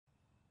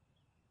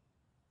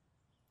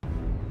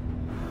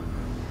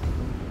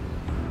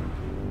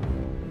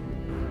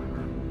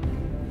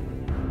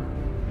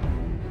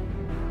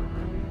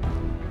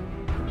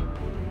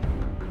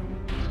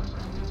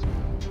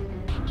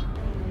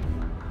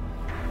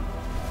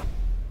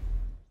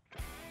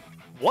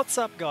What's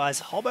up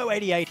guys,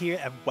 Hobo88 here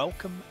and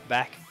welcome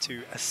back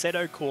to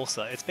Assetto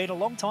Corsa. It's been a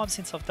long time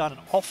since I've done an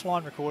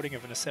offline recording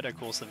of an Assetto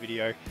Corsa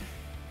video.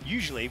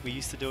 Usually we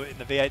used to do it in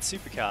the V8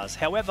 supercars.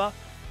 However,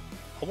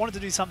 I wanted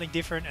to do something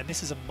different and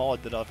this is a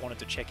mod that I've wanted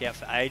to check out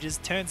for ages.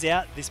 Turns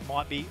out this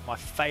might be my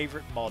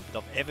favourite mod that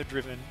I've ever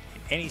driven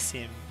in any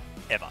sim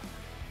ever.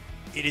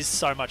 It is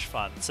so much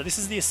fun. So this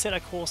is the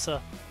Assetto Corsa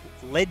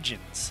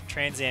Legends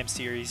Trans Am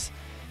series.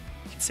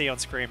 You can see on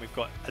screen we've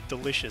got a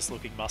delicious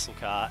looking muscle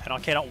car and I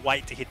cannot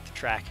wait to hit the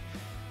track.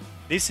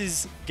 This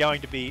is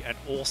going to be an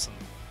awesome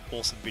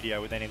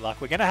video with any luck.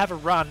 We're going to have a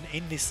run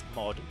in this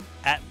mod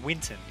at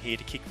Winton here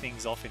to kick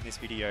things off in this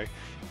video.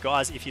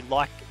 Guys, if you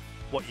like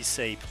what you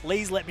see,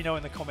 please let me know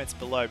in the comments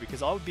below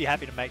because I would be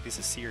happy to make this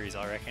a series,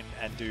 I reckon,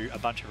 and do a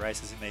bunch of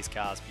races in these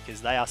cars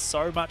because they are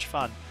so much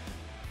fun.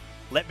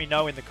 Let me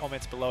know in the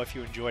comments below if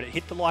you enjoyed it.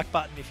 Hit the like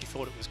button if you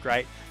thought it was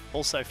great.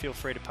 Also feel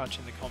free to punch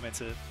in the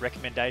comments a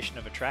recommendation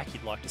of a track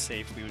you'd like to see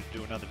if we were to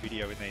do another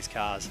video in these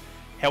cars.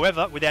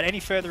 However, without any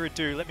further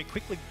ado, let me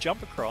quickly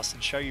jump across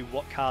and show you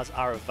what cars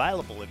are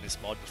available in this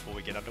mod before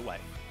we get underway.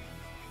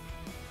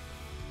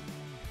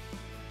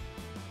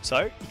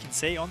 So, you can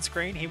see on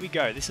screen, here we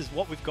go. This is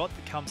what we've got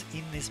that comes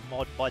in this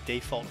mod by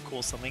default. Of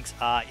course, the links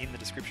are in the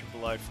description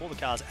below for the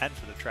cars and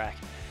for the track.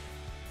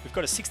 We've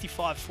got a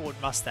 65 Ford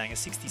Mustang, a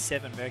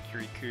 67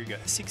 Mercury Cougar,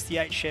 a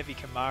 68 Chevy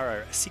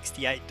Camaro, a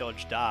 68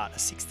 Dodge Dart, a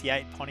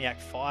 68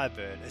 Pontiac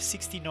Firebird, a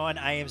 69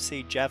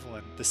 AMC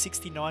Javelin, the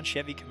 69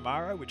 Chevy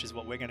Camaro, which is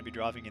what we're going to be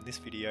driving in this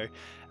video,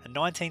 a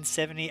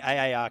 1970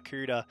 AAR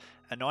Cougar,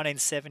 a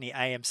 1970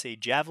 AMC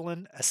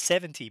Javelin, a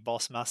 70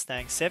 Boss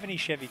Mustang, 70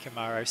 Chevy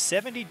Camaro,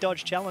 70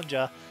 Dodge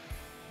Challenger,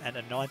 and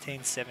a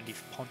 1970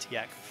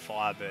 Pontiac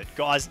Firebird.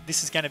 Guys,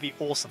 this is going to be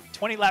awesome.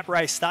 20 lap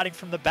race starting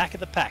from the back of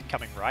the pack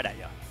coming right at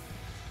you.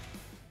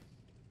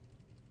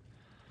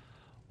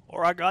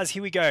 Alright guys,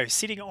 here we go.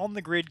 Sitting on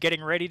the grid,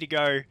 getting ready to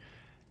go.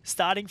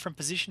 Starting from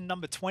position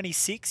number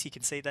 26, you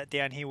can see that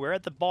down here. We're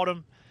at the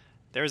bottom.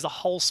 There is a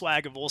whole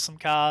swag of awesome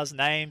cars,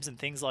 names and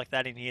things like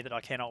that in here that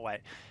I cannot wait.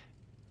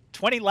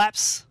 20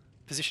 laps,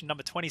 position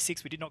number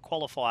 26. We did not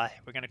qualify.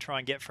 We're going to try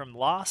and get from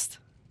last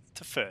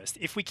to first,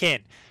 if we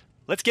can.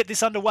 Let's get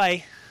this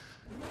underway.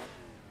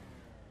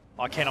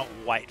 I cannot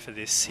wait for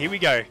this. Here we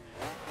go.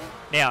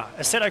 Now,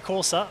 Assetto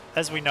Corsa,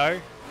 as we know,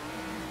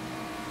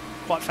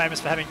 quite famous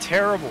for having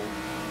terrible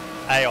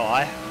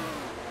AI.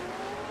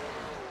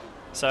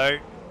 So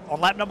on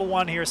lap number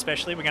 1 here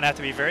especially, we're going to have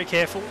to be very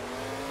careful.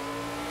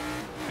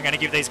 We're going to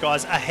give these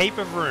guys a heap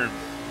of room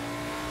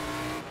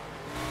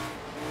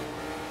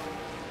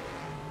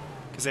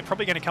because they're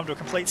probably going to come to a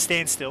complete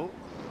standstill,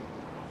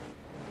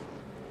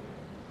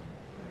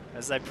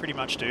 as they pretty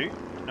much do.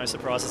 No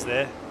surprises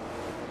there.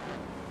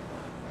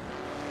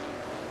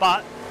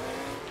 But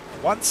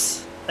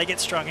once they get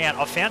strung out,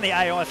 I've found the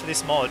AI for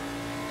this mod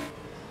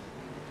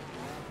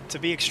to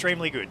be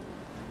extremely good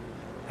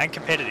and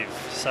competitive.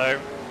 So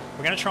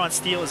we're going to try and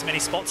steal as many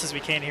spots as we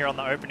can here on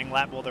the opening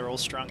lap while they're all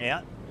strung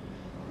out.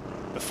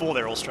 Before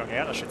they're all strung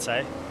out, I should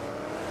say.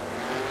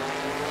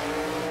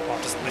 Oh,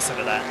 just listen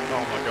to that. Oh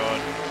my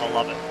god, I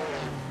love it.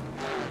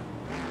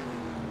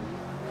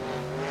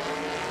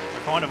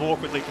 We're kind of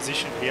awkwardly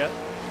positioned here.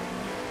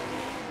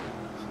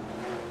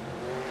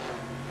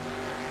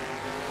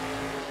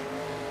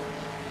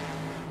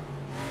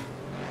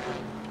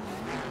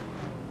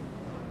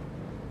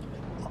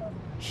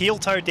 Heel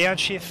toe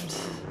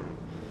downshift,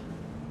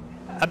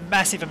 a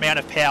massive amount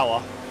of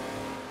power.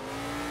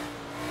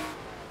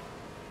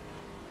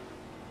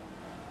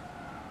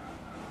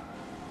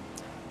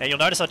 Now you'll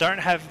notice I don't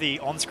have the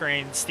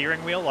on-screen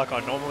steering wheel like I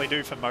normally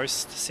do for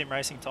most sim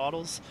racing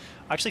titles.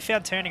 I actually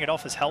found turning it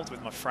off has helped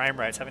with my frame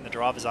rates, having the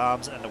driver's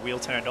arms and the wheel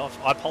turned off.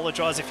 I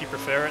apologise if you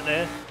prefer it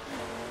there,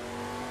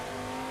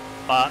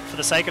 but for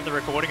the sake of the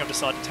recording I've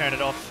decided to turn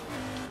it off.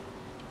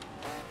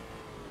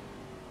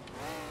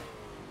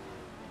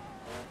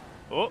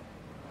 Oh,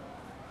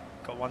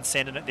 got one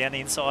sending it down the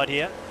inside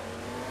here.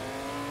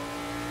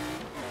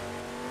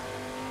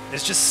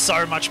 There's just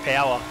so much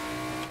power.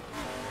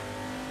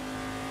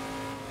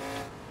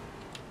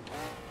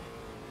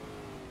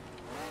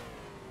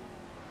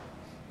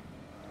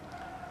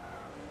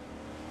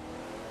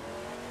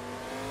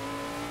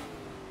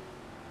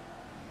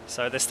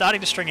 So they're starting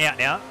to string out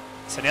now.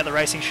 So now the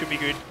racing should be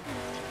good.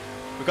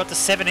 We've got the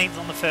 17th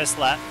on the first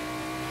lap.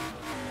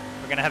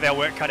 We're going to have our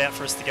work cut out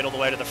for us to get all the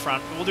way to the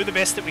front, but we'll do the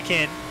best that we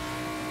can.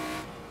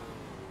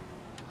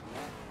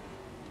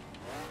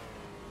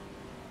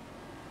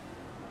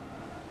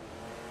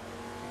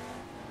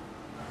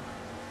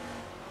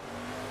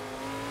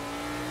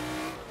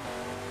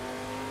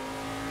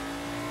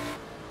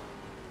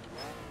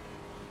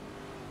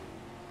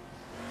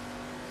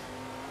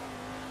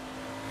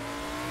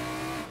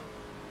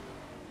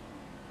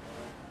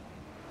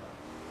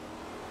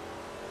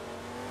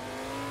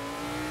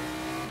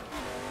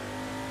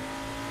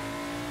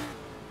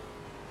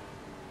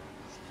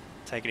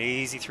 Take it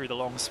easy through the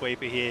long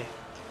sweeper here.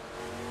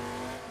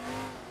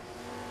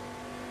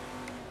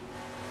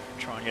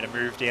 Try and get a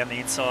move down the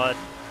inside.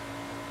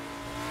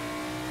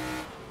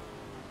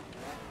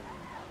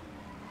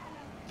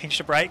 pinch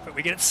to brake, but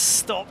we get it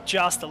stopped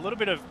just a little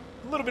bit of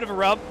a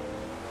rub.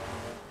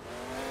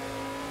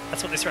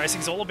 That's what this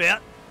racing's all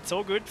about. It's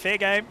all good, fair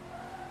game.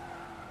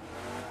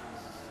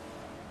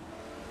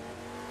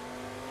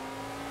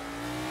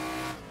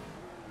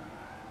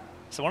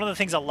 So one of the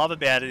things I love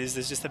about it is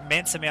there's just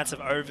immense amounts of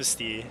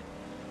oversteer,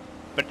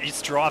 but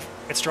it's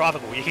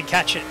drivable. You can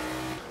catch it.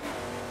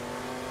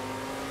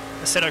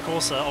 Assetto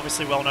Corsa,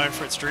 obviously well known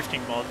for its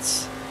drifting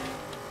mods.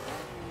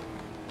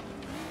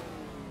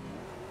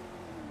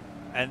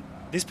 And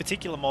this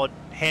particular mod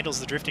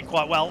handles the drifting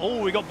quite well.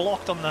 Oh, we got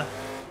blocked on the...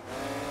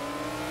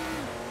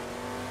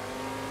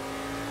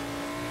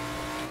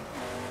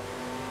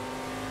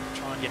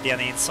 Try and get down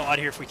the inside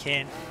here if we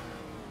can.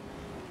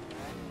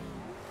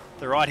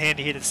 The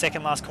right-hander here to the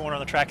second last corner on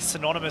the track is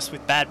synonymous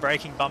with bad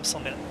braking bumps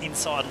on the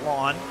inside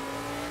line.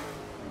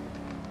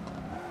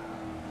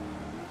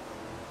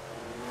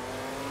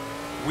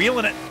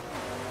 Wheeling it.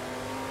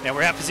 Now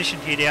we're out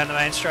positioned here down the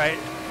main straight.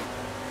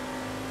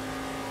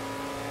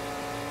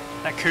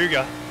 That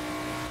Cougar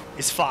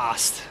is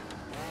fast.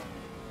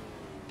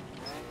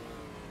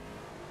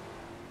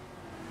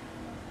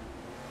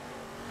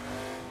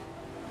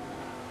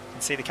 You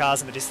can see the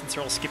cars in the distance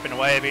are all skipping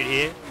away a bit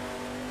here.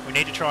 We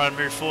need to try and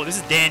move forward. This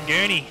is Dan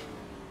Gurney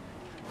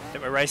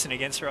that we're racing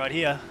against right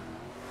here.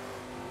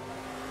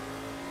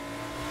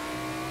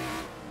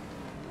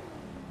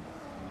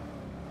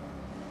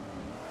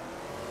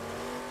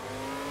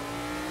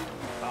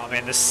 Oh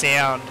man, the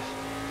sound.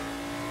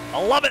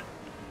 I love it.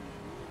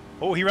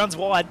 Oh, he runs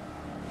wide.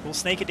 We'll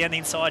sneak it down the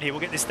inside here. We'll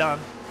get this done.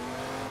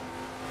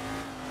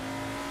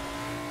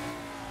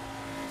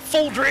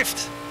 Full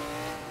drift.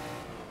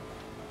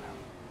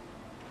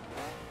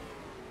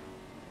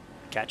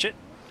 Catch it.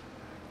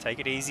 Take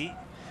it easy.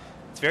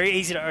 It's very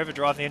easy to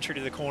overdrive the entry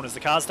to the corners. The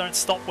cars don't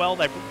stop well.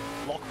 They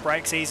lock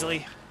brakes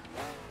easily.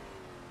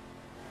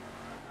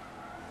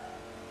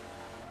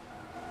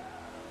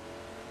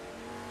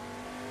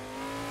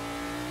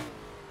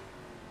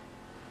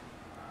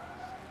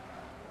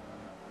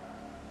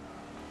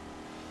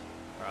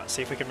 Alright,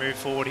 see if we can move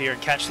forward here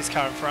and catch this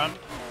car in front.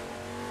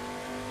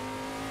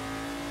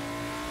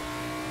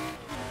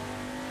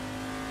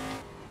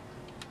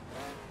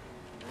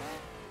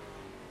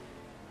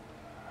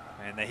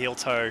 And the heel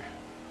toe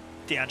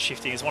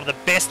downshifting is one of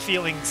the best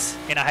feelings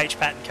in a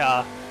H-pattern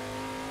car.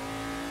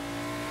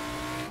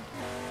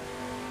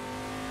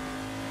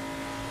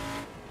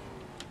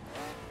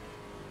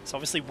 It's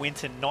obviously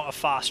Winton, not a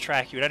fast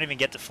track. You don't even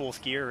get to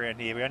fourth gear around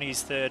here. We only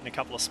use third in a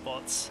couple of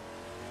spots.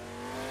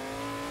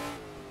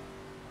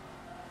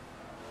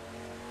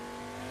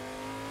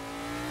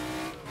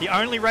 The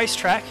only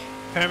racetrack,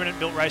 permanent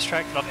built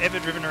racetrack, that I've ever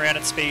driven around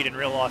at speed in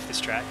real life,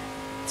 this track.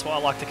 That's why I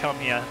like to come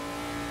here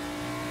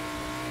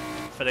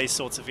for these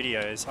sorts of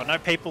videos. I know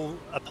people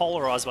are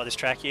polarised by this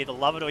track. You either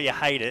love it or you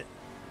hate it.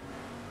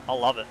 I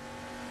love it.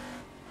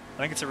 I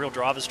think it's a real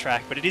driver's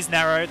track, but it is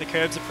narrow. The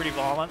curbs are pretty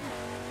violent.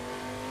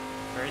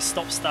 Very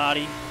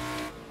stop-starty.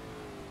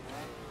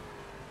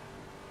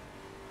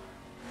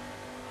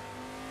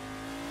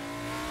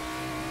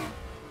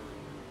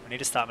 We need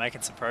to start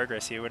making some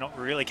progress here. We're not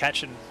really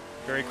catching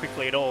very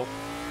quickly at all.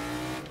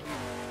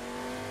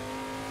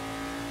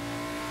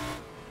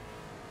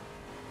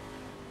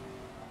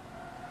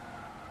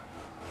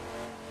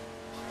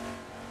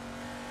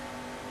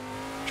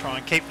 Try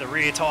and keep the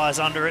rear tyres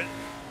under it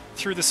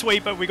through the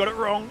sweeper. We got it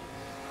wrong.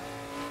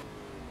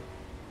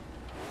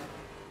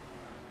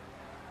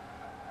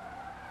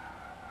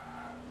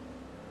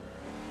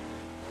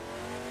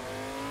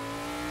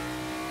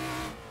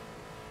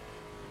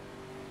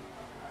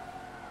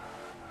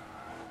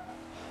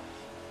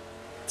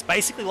 It's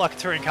basically like a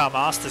Touring Car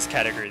Masters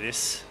category,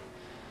 this.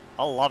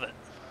 I love it.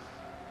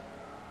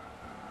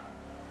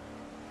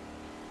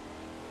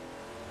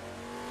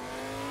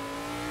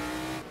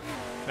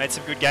 Made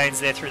some good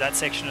gains there through that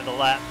section of the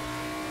lap.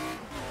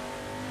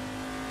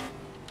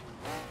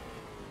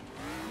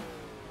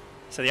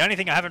 So the only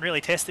thing I haven't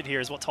really tested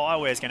here is what tyre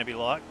wear is going to be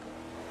like.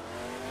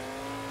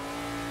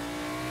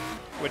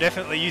 We're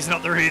definitely using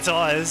up the rear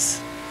tyres.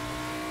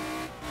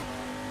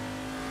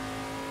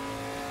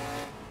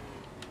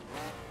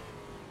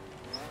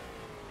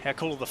 How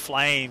cool are the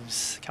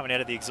flames coming out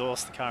of the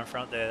exhaust, the car in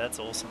front there, that's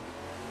awesome.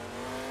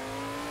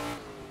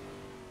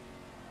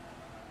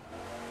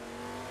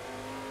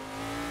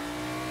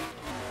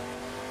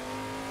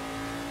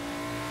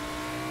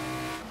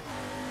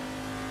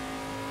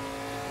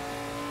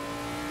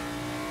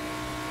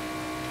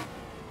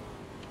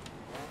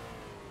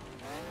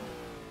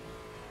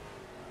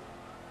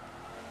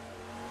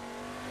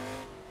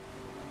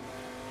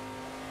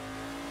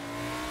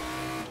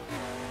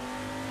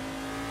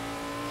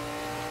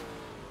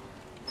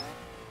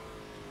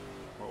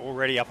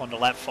 Already up onto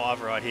lap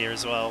 5 right here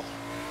as well.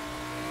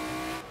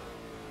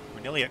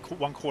 We're nearly at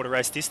 1/4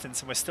 race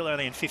distance and we're still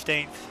only in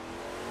 15th.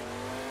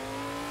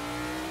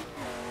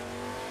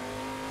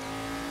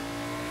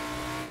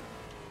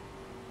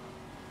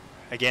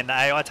 Again, the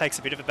AI takes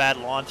a bit of a bad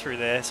line through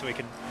there, so we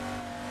can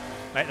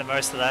make the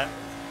most of that.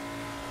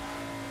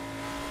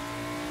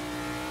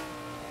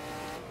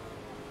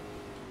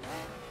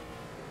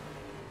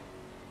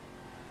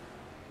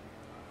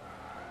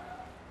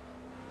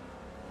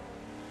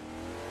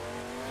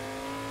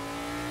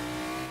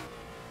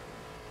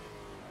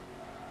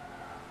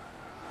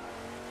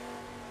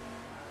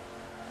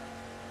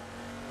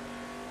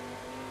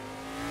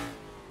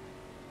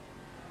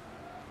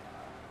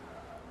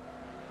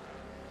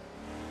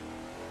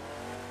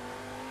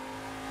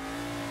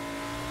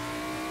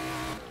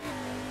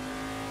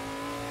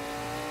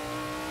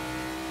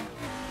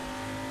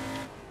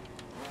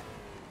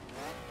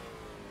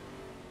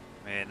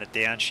 the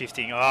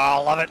downshifting. Oh, I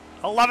love it.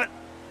 I love it.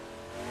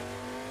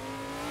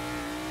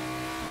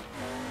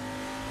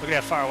 Look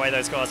at how far away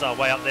those guys are,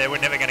 way up there. We're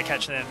never going to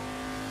catch them.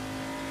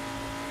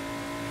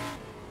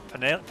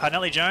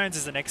 Parnelli Jones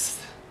is the next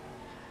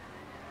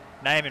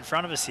name in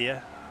front of us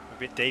here. A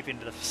bit deep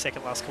into the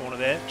second last corner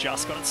there.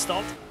 Just got it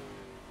stopped.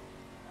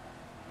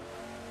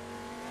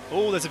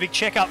 Oh, there's a big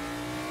checkup.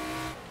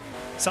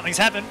 Something's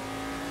happened.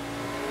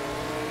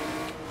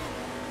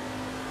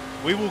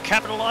 We will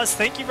capitalise.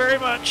 Thank you very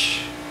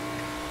much.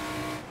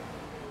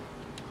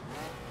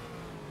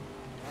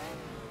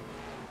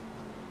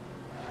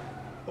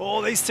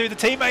 Oh, these two, the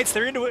teammates,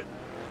 they're into it.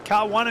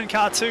 Car 1 and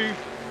car 2.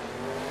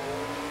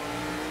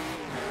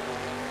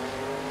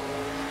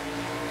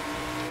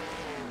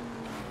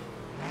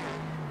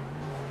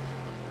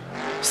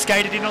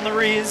 Skated in on the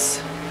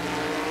rears.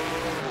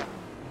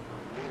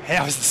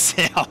 How is the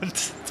sound?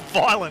 It's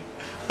violent.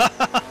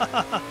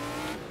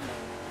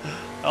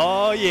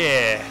 Oh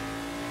yeah.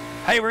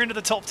 Hey, we're into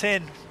the top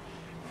 10.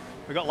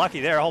 We got lucky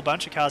there. A whole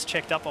bunch of cars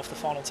checked up off the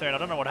final turn. I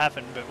don't know what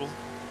happened, but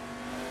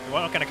we're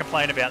not going to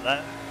complain about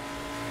that.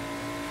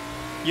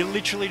 You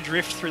literally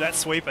drift through that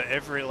sweeper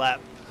every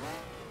lap.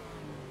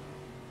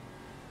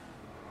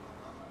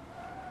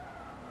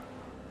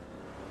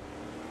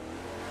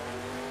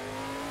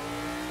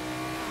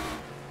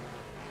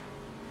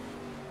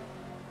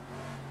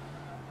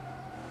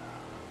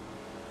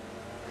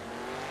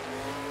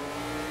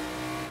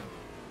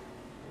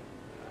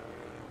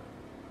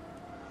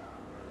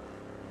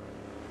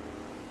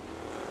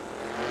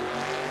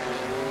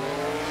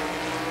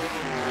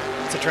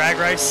 It's a drag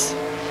race.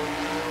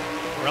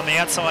 We're on the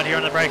outside here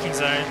in the braking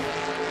zone.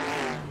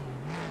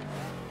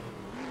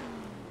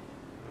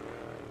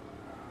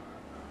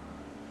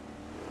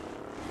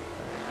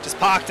 Just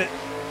parked it.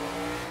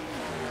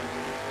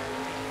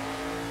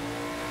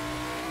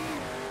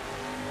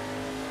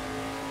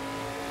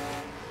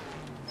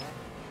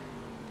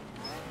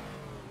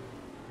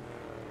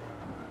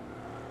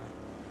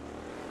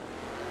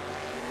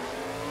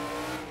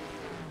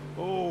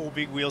 Oh,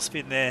 big wheel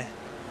spin there.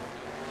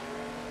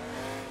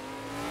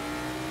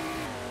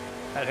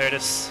 That hurt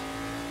us.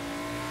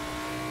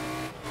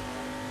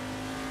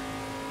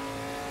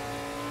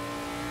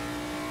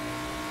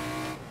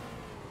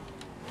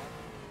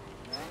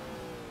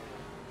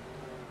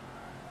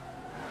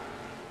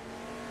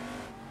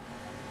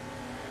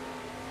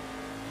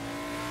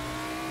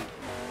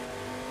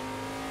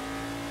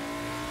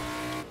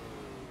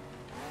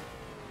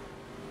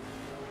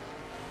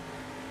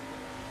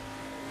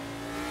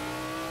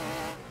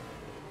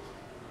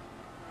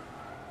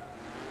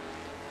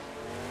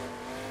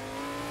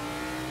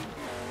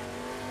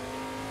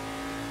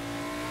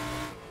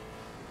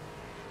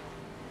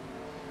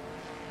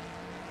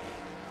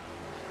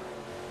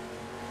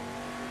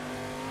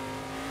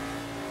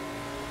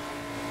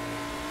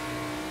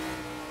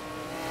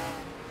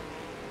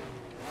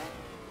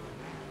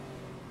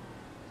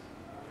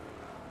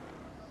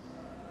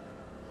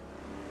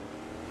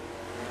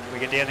 We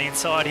get down the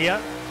inside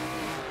here.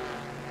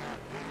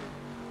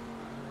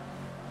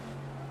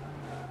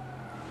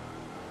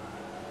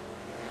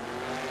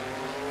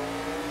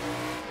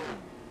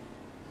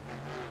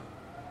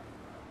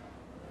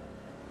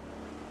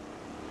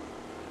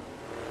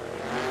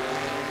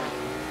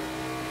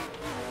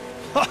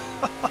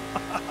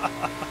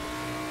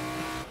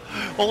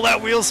 All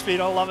that wheel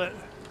spin, I love it.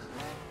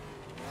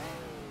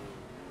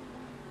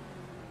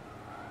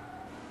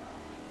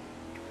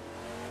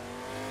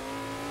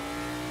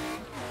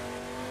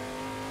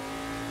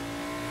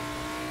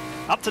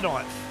 Up to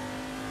 9th.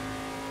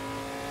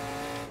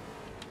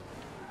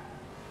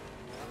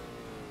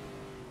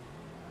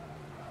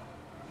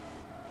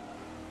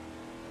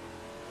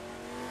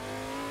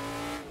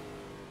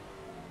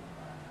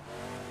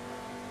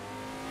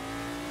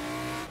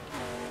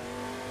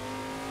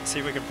 See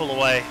if we can pull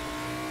away.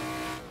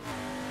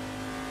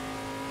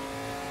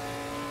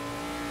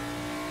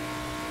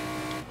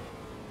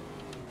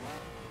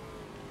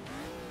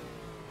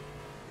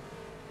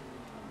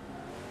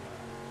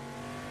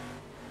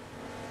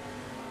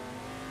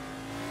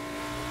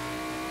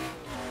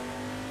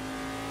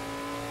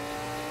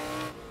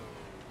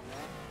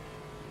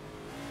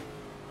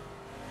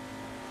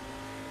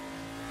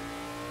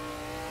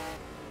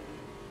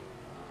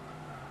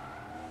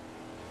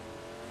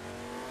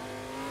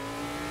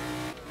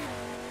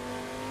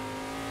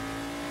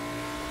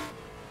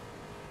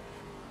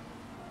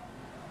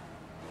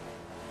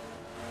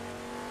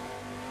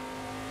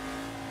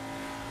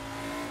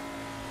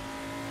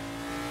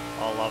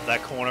 I love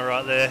that corner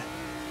right there.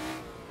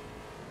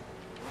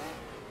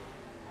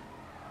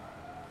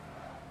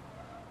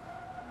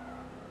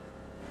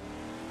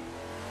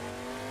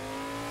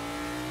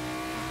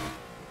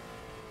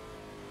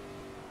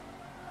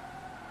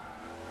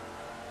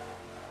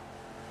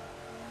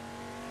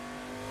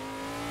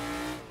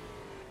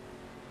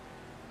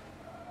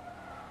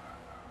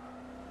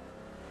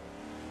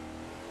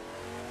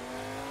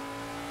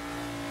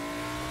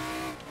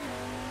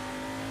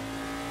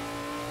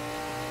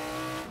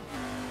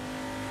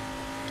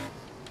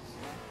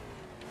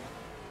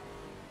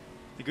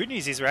 The good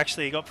news is we're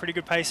actually got pretty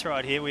good pace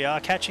right here. We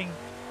are catching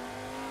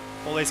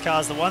all these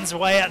cars. The ones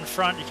way out in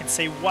front, you can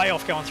see way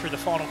off going through the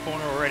final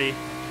corner already.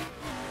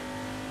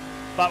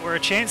 But we're a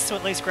chance to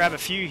at least grab a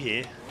few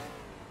here.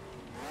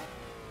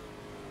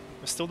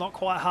 We're still not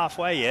quite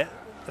halfway yet.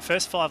 The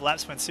first 5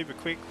 laps went super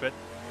quick, but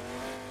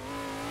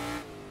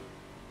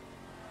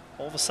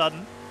all of a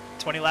sudden,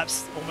 20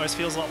 laps almost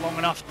feels like long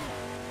enough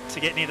to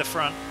get near the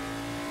front.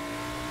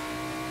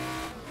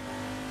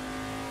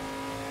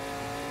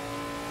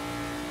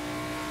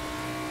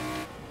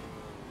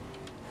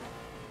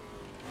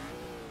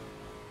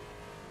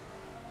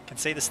 Can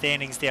see the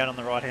standings down on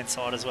the right hand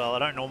side as well. I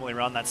don't normally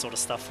run that sort of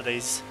stuff for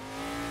these,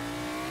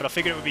 but I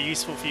figured it would be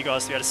useful for you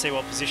guys to be able to see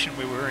what position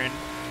we were in,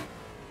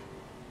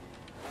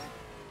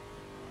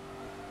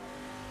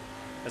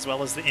 as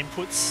well as the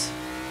inputs.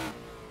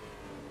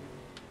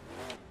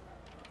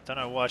 Don't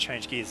know why I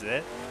changed gears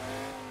there.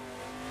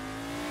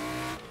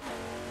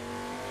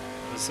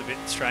 It was a bit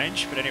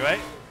strange, but anyway.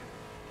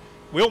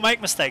 We all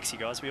make mistakes, you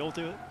guys. We all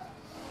do it.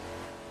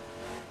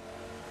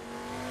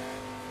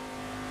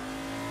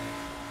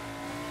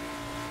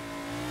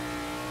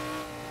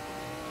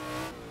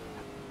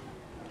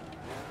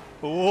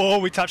 Oh,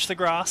 we touched the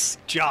grass.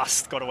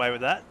 Just got away with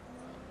that.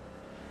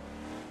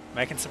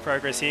 Making some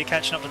progress here,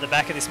 catching up to the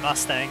back of this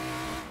Mustang.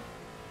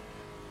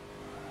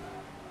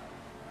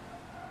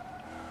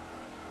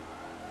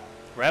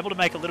 We're able to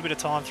make a little bit of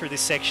time through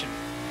this section.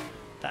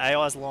 The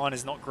AI's line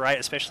is not great,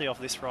 especially off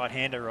this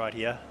right-hander right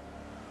here.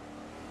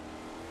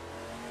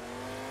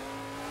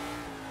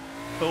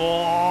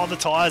 Oh, the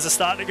tyres are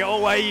starting to go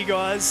away, you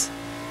guys.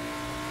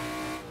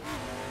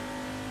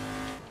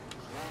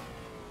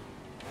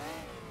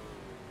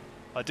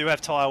 I do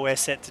have tyre wear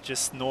set to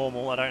just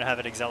normal. I don't have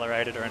it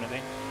accelerated or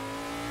anything.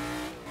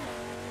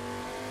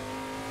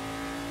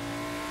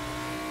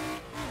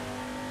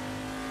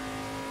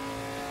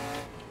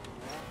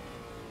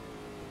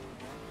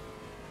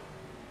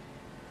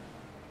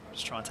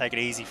 Just try and take it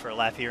easy for a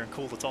lap here and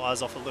cool the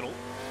tyres off a little.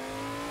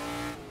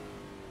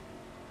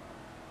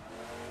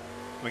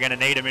 We're going to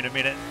need them in a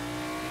minute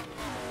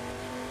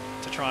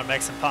to try and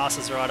make some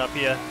passes right up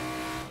here.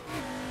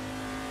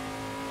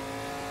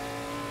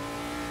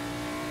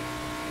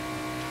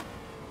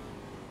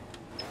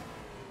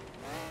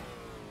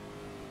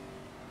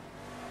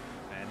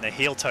 And the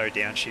heel toe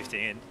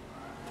downshifting in.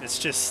 It's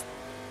just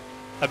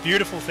a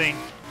beautiful thing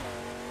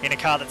in a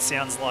car that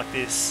sounds like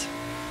this.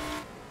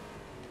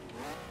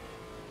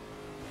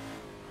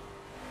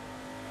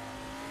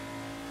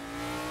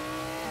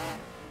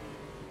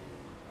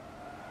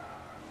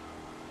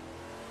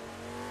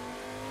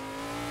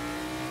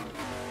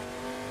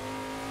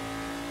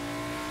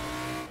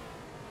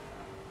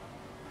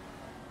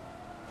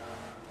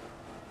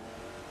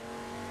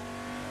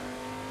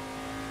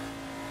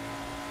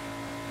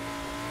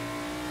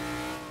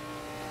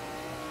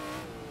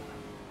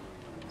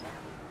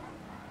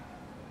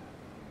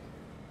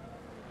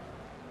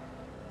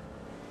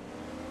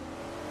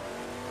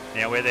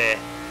 Now we're there.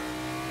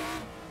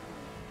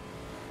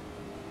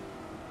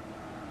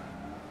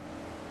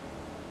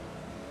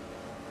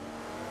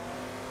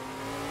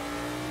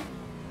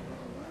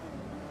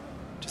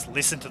 Just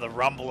listen to the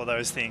rumble of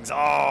those things. Oh,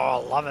 I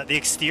love it. The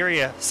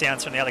exterior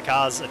sounds from the other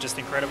cars are just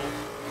incredible.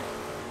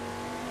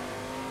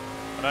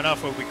 I don't know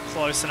if we'll be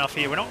close enough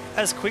here. We're not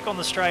as quick on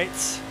the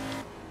straights.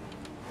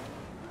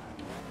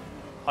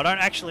 I don't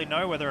actually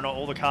know whether or not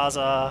all the cars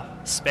are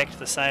spec'd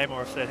the same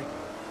or if they're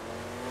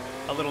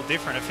a little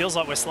different. It feels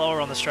like we're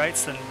slower on the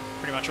straights than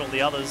pretty much all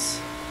the others.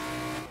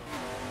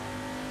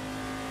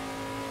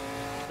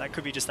 That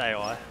could be just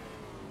AI.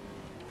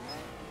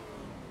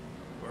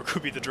 Or it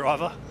could be the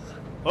driver.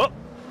 Oh,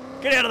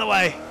 get out of the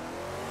way.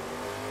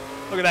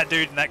 Look at that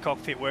dude in that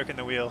cockpit working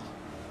the wheel.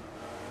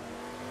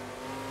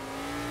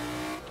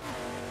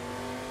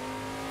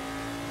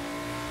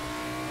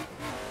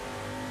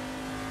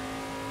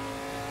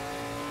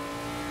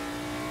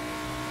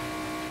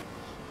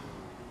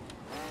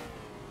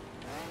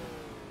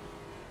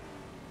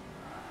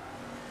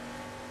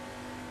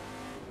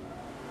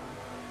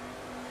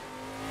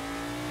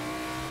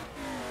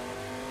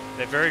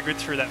 They're very good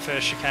through that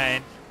first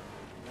chicane.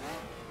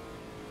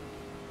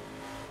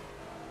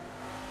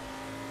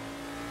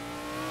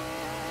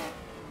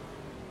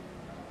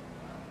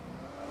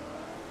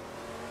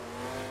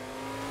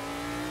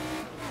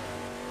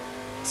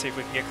 See if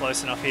we can get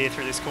close enough here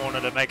through this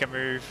corner to make a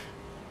move.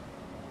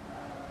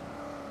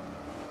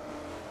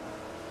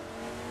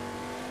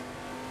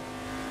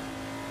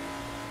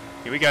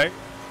 Here we go.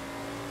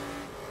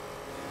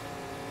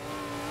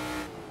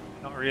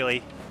 Not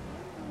really.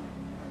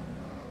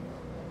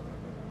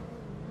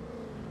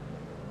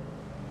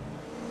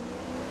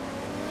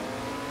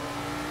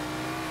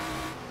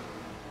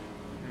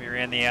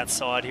 Around the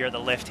outside here at the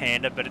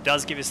left-hander, but it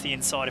does give us the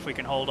inside if we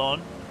can hold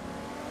on.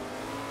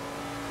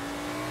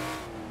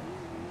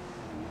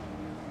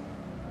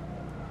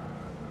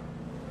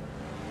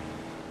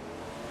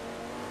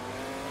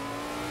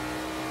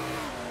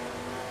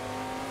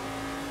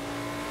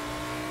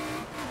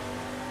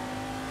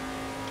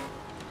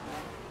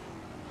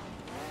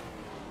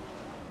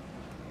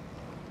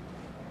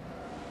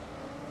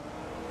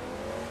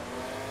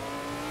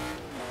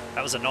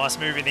 That was a nice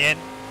move in the end.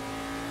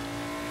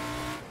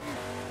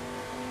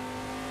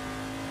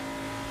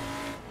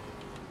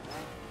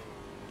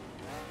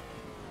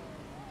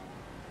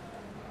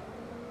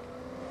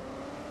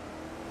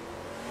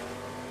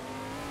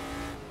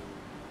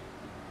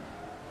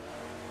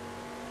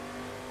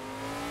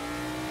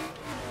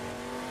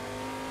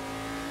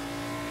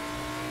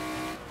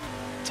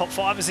 Top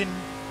 5 is in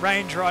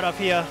range right up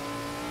here.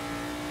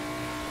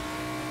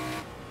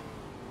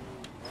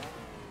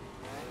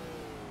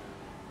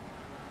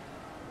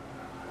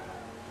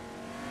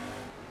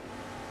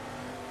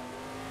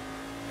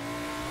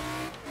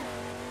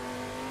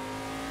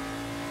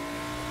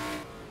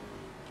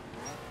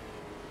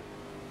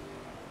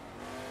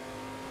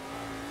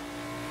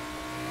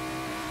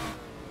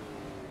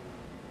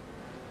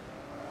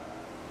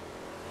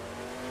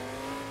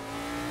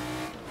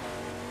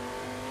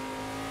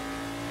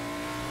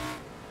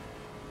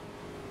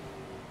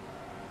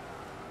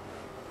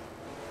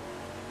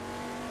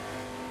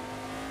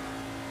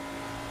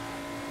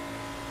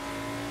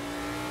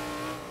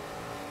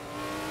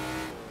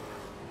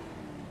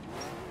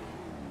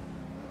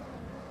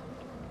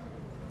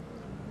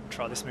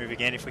 Try this move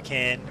again if we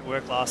can. It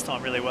worked last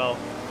time really well.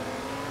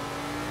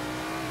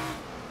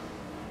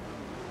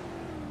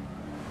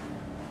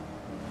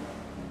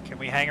 Can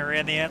we hang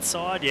around the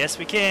outside? Yes,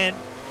 we can.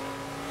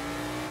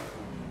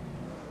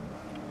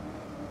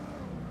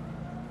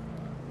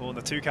 Oh,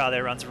 the 2 car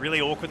there runs really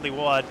awkwardly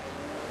wide.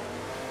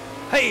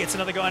 Hey, it's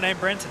another guy named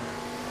Brenton.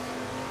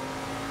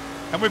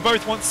 And we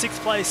both want 6th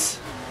place.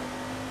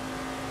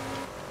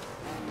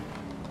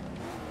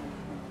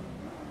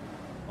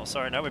 Oh,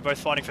 sorry, no, we're both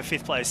fighting for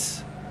 5th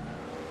place.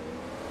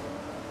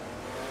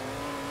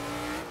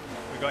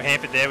 Got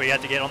hampered there, we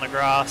had to get on the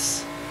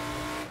grass.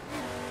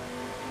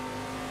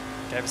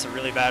 Gave us a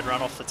really bad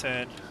run off the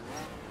turn.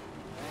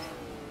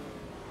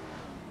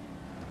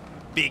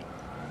 Big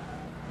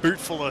boot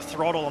full of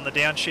throttle on the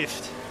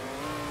downshift.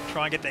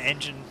 Try and get the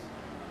engine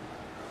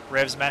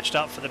revs matched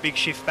up for the big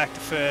shift back to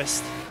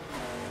first.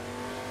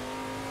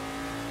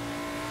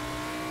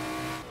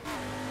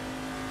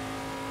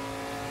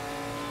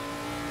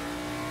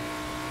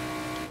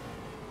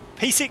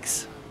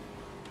 P6.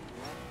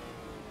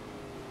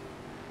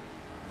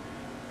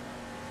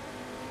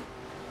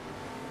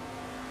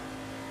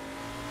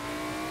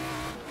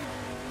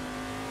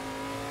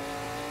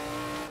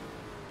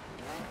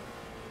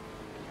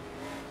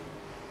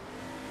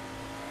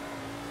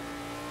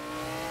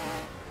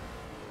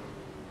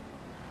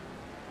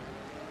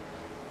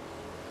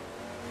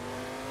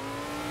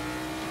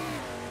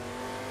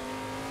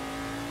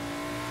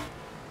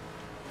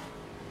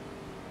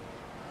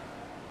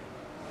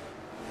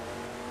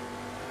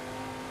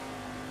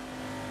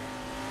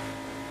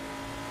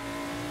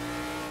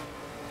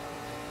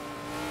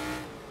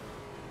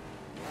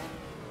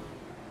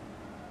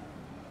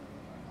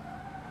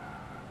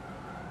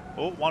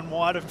 Oh, one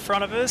wide in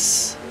front of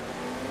us.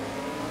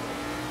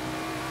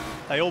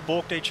 They all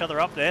balked each other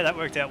up there. That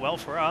worked out well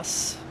for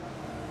us.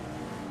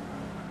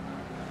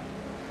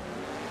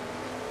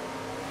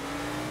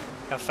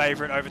 Our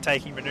favourite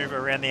overtaking manoeuvre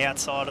around the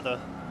outside of the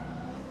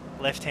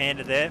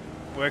left-hander there.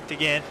 Worked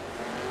again.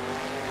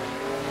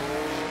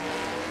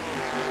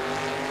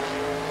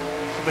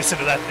 Listen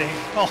to that thing.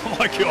 Oh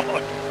my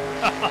God.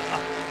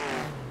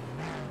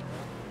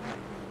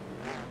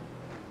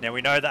 Now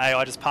we know the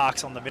AI just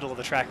parks on the middle of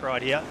the track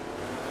right here.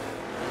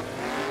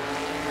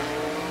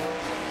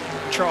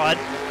 We tried,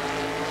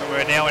 but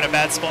we're now in a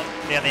bad spot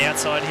down the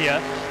outside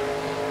here.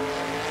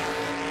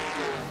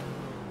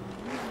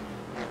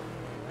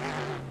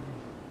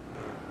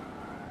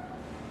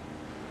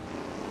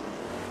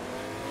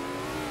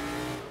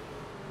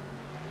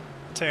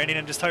 Turn in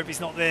and just hope he's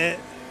not there.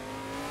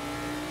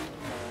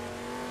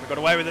 We got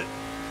away with it.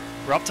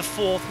 We're up to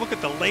 4th. Look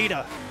at the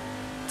leader.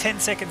 10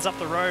 seconds up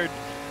the road.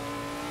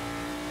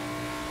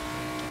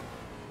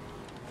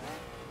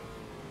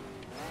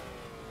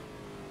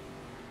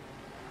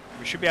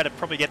 We should be able to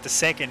probably get to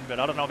 2nd, but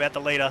I don't know about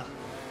the leader.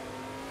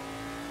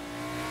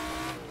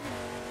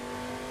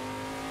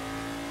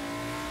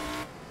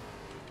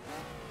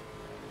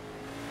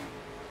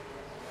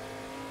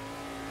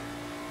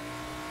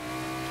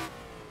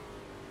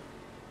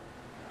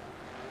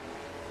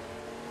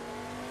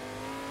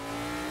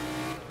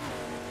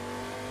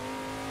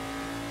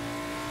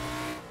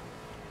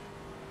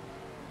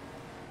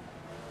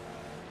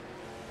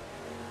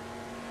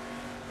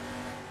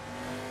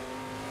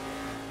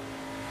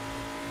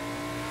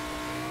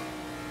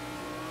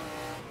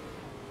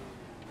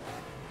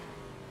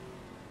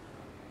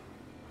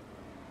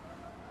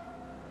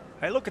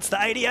 Hey, look, it's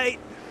the 88.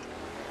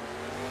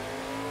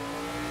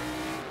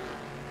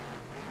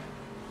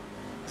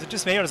 Is it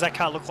just me, or does that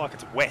car look like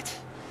it's wet?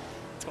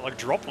 It's got like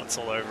droplets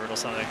all over it or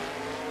something.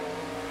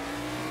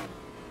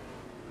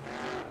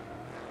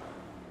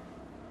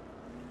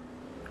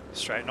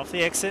 Straighten off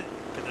the exit,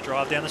 get the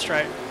drive down the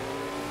straight.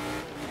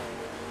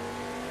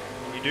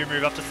 We do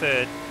move up to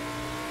 3rd.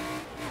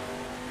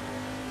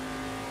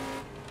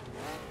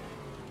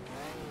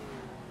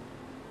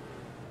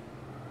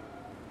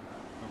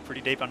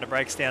 Pretty deep under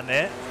brakes down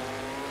there.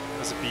 It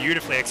was a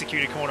beautifully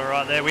executed corner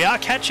right there. We are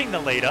catching the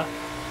leader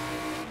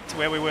to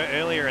where we were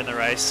earlier in the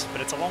race,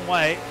 but it's a long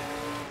way.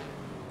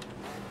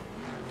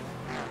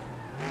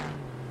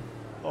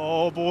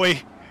 Oh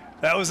boy,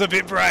 that was a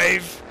bit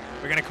brave.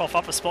 We're going to cough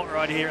up a spot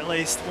right here at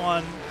least.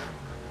 One.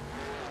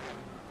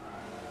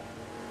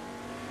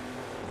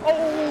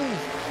 Oh!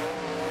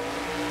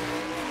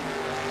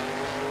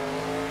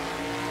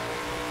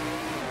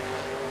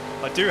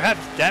 I do have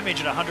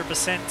damage at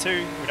 100%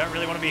 too. We don't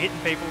really want to be hitting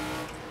people.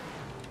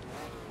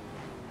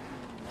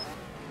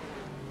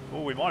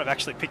 Oh, we might have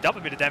actually picked up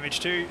a bit of damage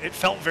too. It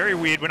felt very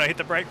weird when I hit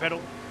the brake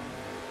pedal.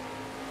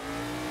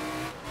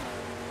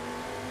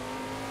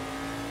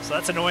 So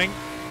that's annoying.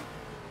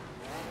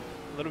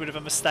 A little bit of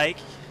a mistake.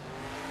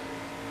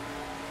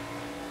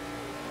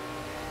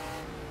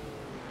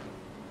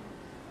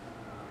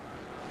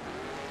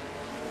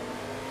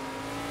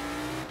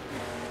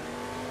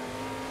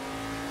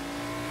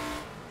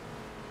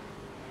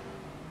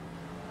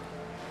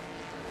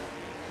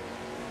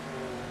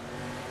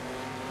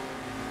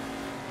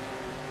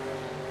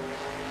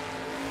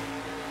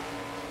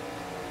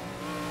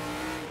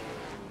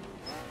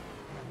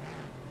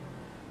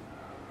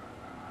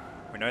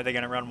 We know they're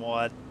going to run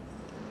wide.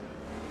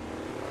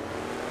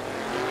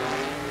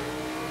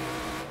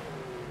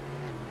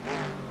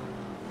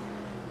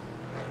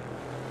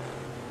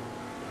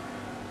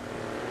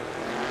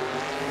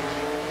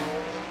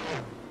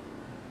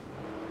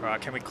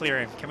 Alright, can we clear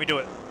him? Can we do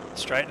it?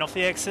 Straighten off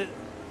the exit.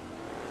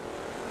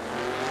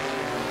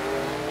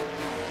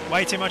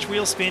 Way too much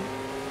wheel spin.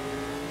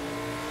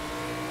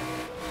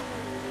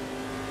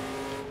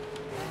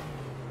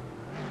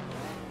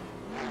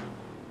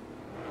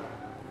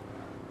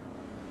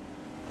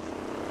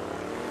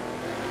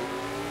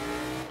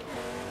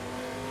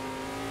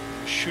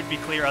 Should be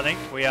clear, I think.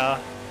 We are.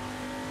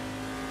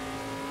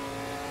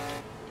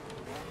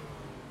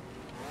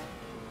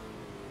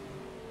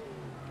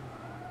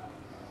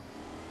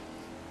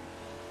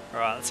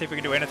 Alright, let's see if we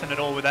can do anything at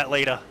all with that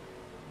leader.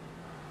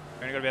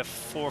 We've only got about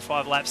 4 or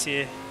 5 laps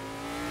here.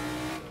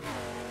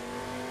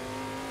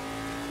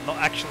 I'm not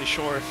actually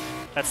sure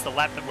if that's the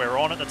lap that we're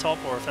on at the top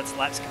or if that's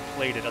laps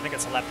completed. I think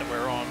it's the lap that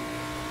we're on.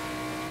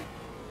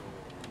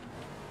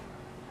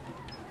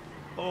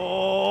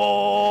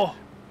 Oh!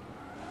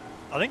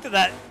 I think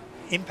that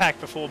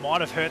impact before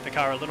might have hurt the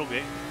car a little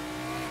bit.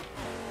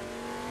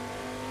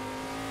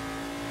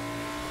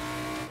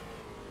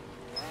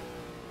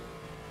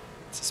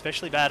 It's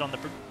especially bad on the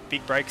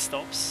big brake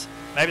stops.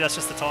 Maybe that's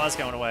just the tyres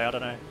going away, I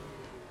don't know.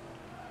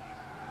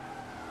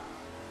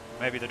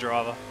 Maybe the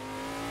driver.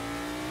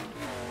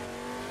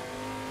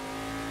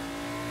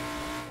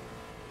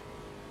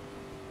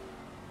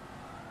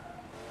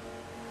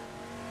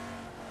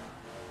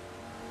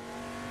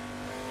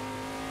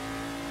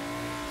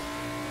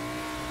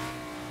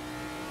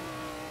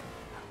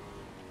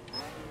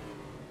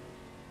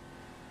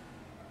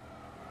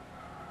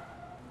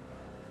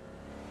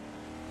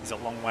 He's a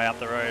long way up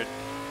the road.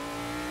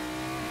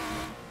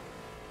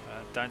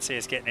 Don't see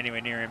us getting anywhere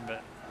near him,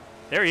 but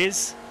there he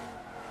is.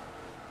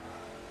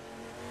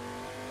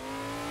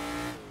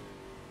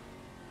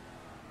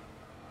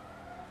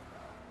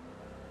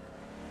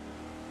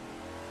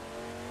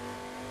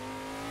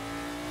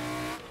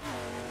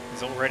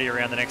 He's already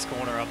around the next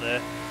corner up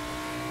there.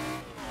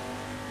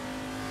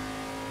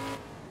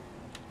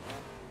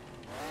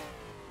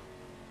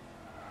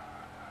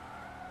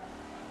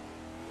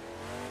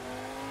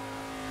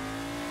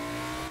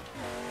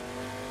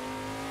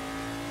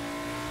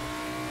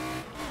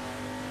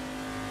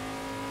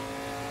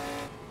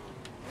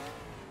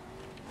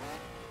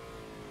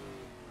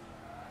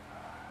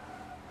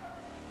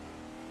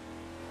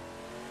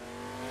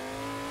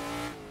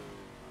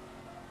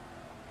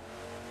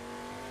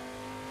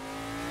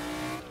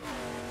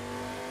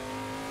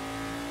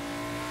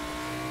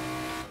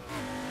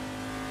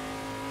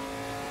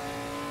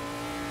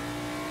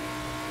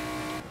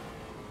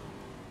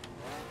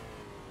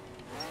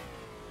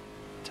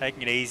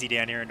 Taking it easy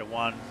down here into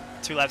 1.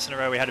 2 laps in a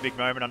row we had a big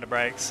moment under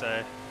brakes,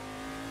 so...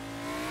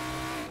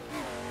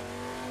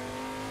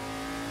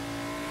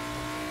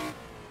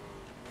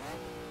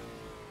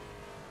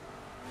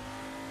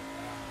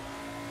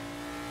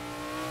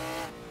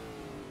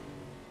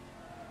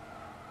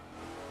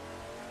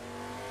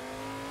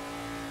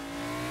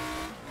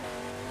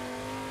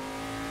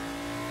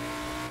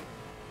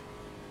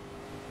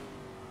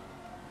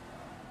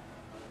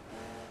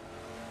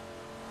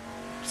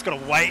 Just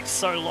gotta wait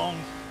so long.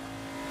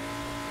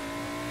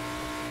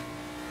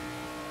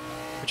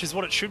 Which is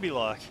what it should be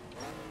like.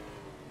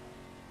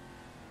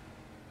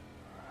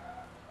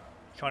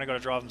 You kind of got to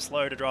drive them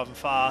slow to drive them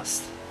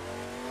fast.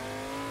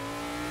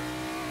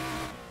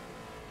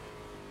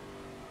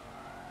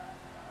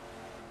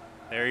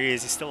 There he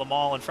is, he's still a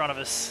mile in front of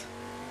us.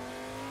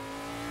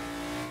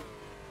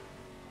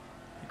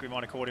 I think we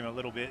might have caught him a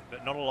little bit,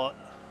 but not a lot.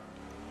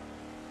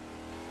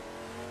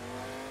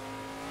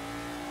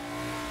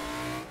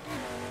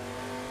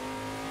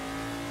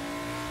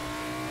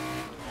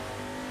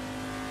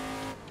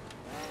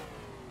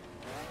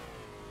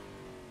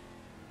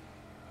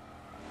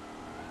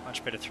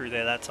 Much better through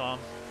there that time.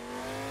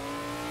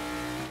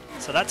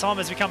 So that time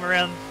as we come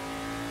around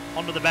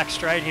onto the back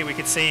straight here, we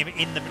could see him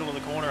in the middle of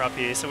the corner up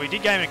here. So we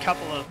did gain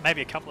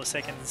maybe a couple of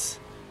seconds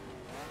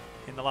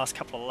in the last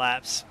couple of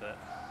laps, but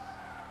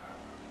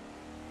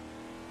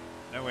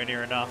nowhere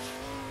near enough.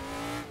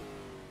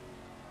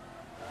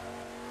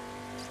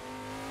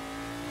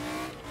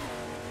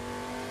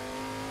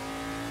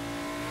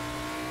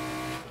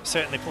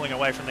 Certainly pulling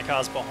away from the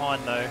cars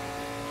behind though.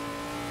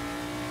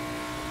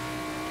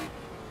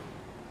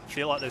 I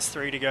feel like there's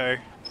 3 to go.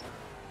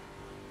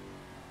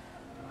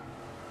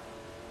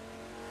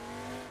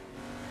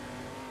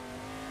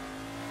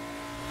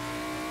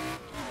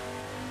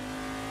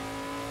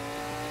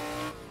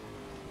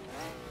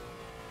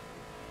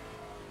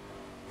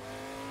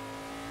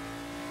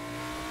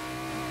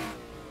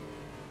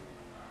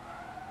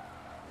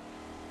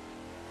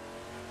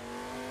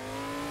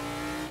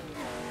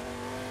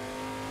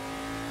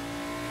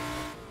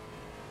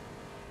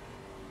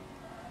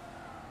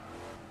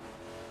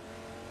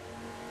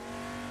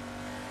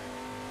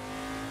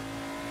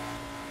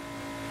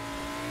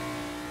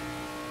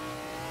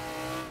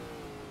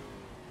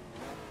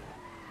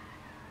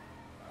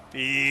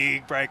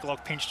 Big brake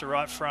lock pinch to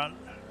right front.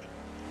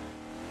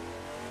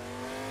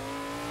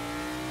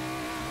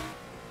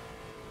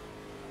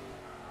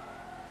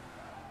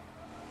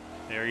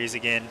 There he is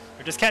again.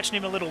 We're just catching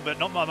him a little bit,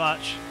 not by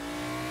much.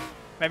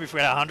 Maybe if we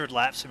had 100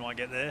 laps, we might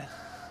get there.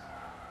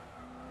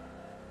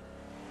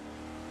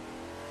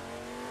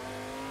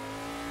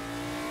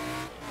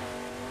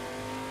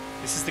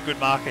 This is the good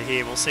marker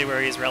here. We'll see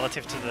where he is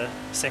relative to the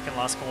second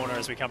last corner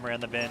as we come around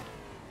the bend.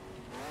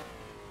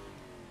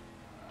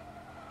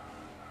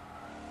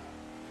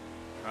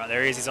 Right,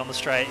 there he is, he's on the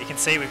straight. You can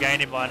see we've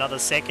gained him by another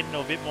second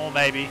or a bit more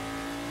maybe.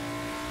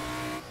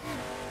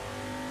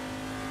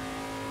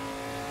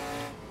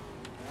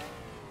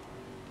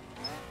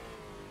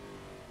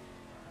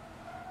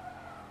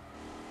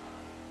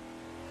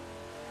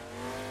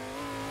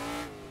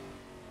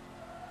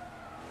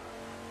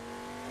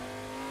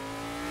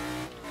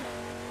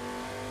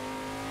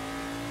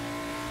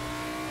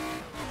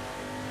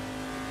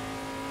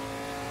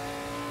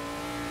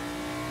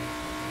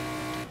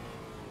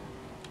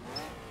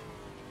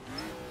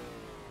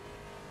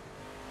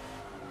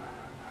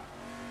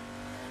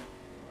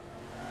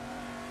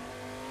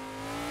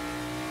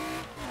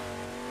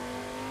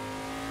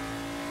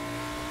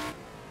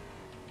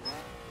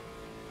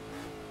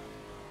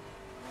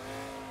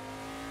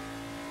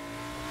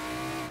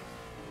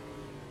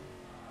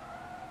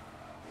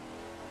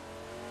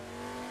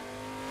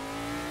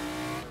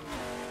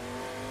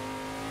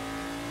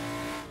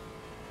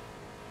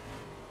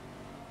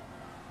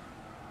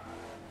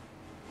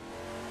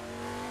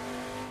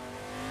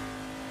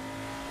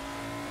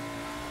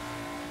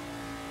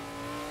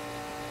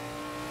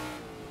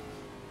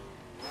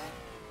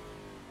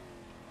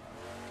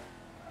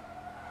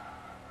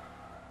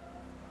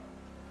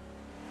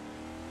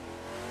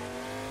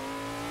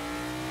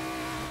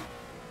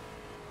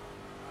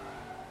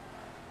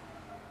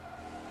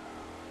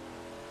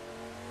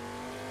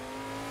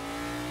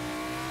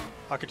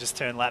 I could just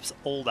turn laps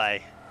all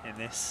day in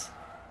this.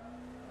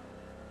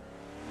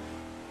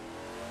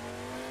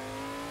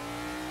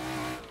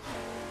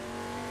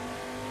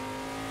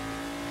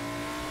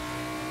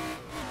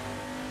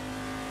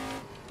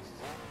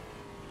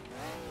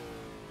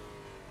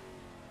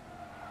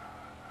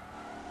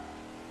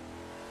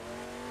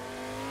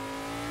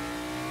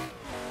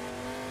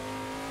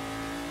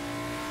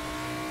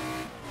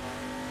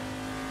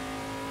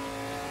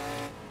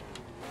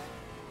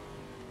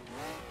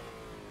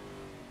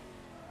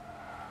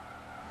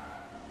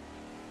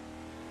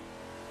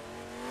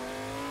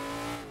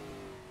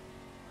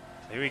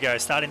 Here we go,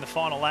 starting the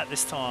final lap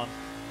this time.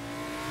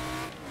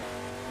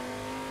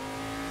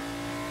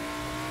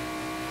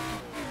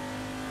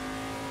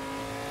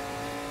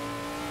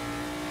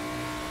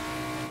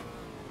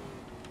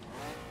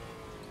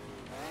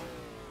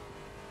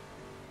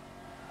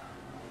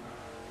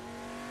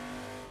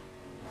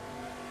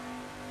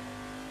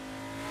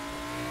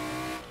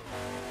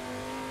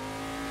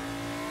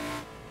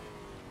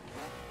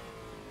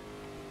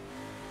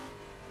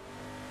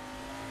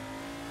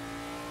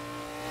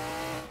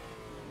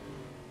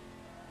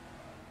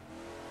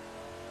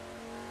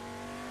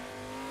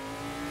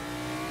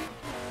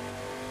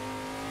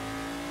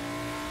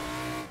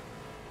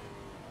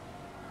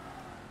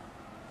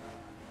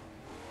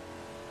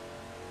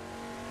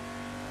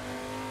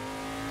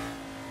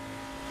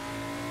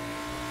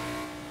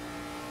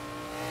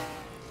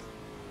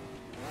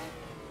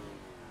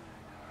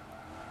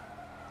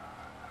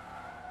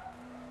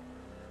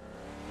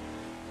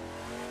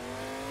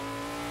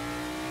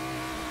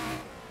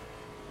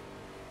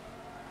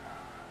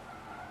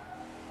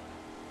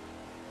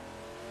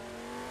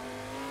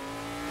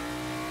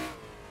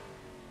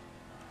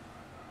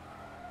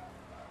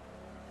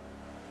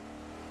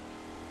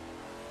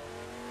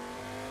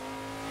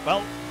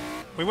 Well,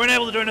 we weren't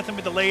able to do anything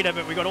with the leader,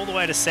 but we got all the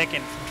way to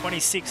second from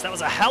 26. That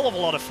was a hell of a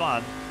lot of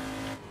fun.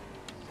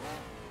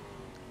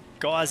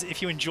 Guys,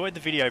 if you enjoyed the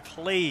video,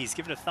 please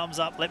give it a thumbs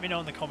up. Let me know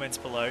in the comments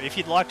below. If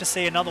you'd like to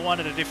see another one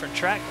at a different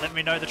track, let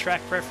me know the track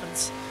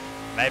preference.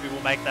 Maybe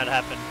we'll make that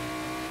happen.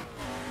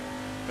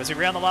 As we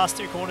round the last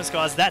 2 corners,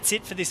 guys, that's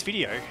it for this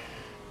video.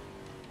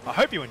 I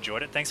hope you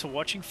enjoyed it. Thanks for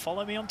watching.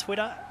 Follow me on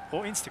Twitter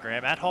or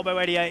Instagram at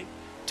Hobbo88,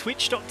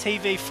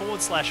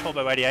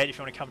 twitch.tv/Hobbo88 if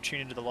you want to come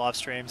tune into the live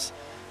streams.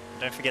 And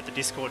don't forget the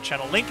Discord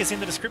channel. Link is in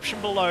the description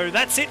below.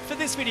 That's it for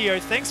this video.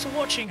 Thanks for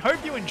watching.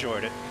 Hope you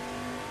enjoyed it.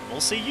 We'll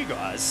see you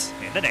guys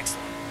in the next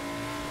one.